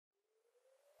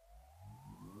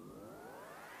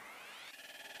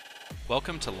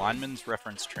Welcome to Lineman's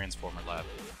Reference Transformer Lab.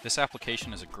 This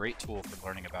application is a great tool for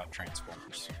learning about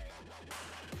transformers.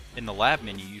 In the lab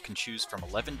menu, you can choose from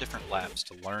 11 different labs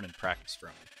to learn and practice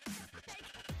from.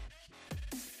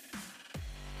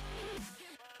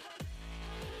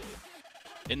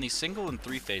 In the single and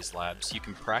three-phase labs, you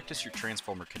can practice your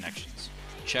transformer connections,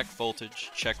 check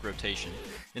voltage, check rotation,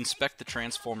 inspect the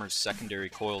transformer's secondary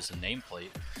coils and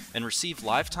nameplate, and receive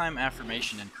lifetime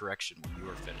affirmation and correction when you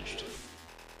are finished.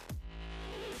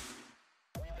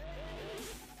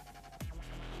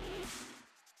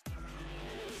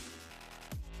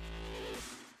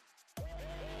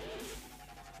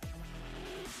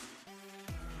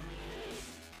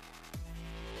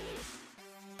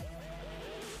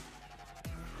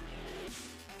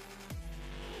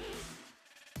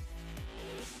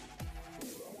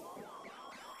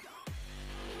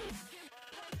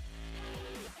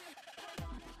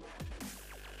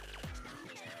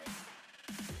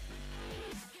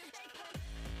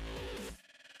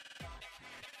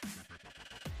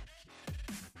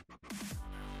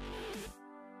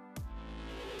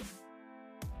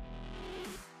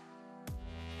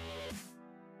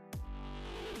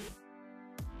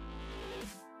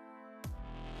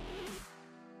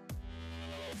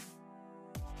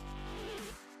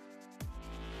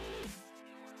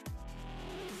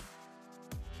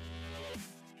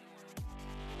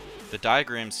 The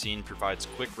diagram seen provides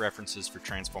quick references for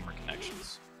transformer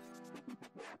connections.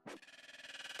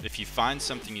 If you find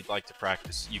something you'd like to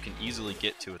practice, you can easily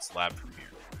get to its lab from here.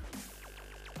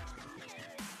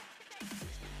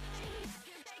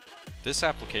 This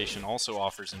application also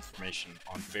offers information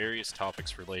on various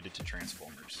topics related to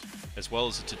transformers, as well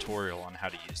as a tutorial on how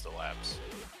to use the labs.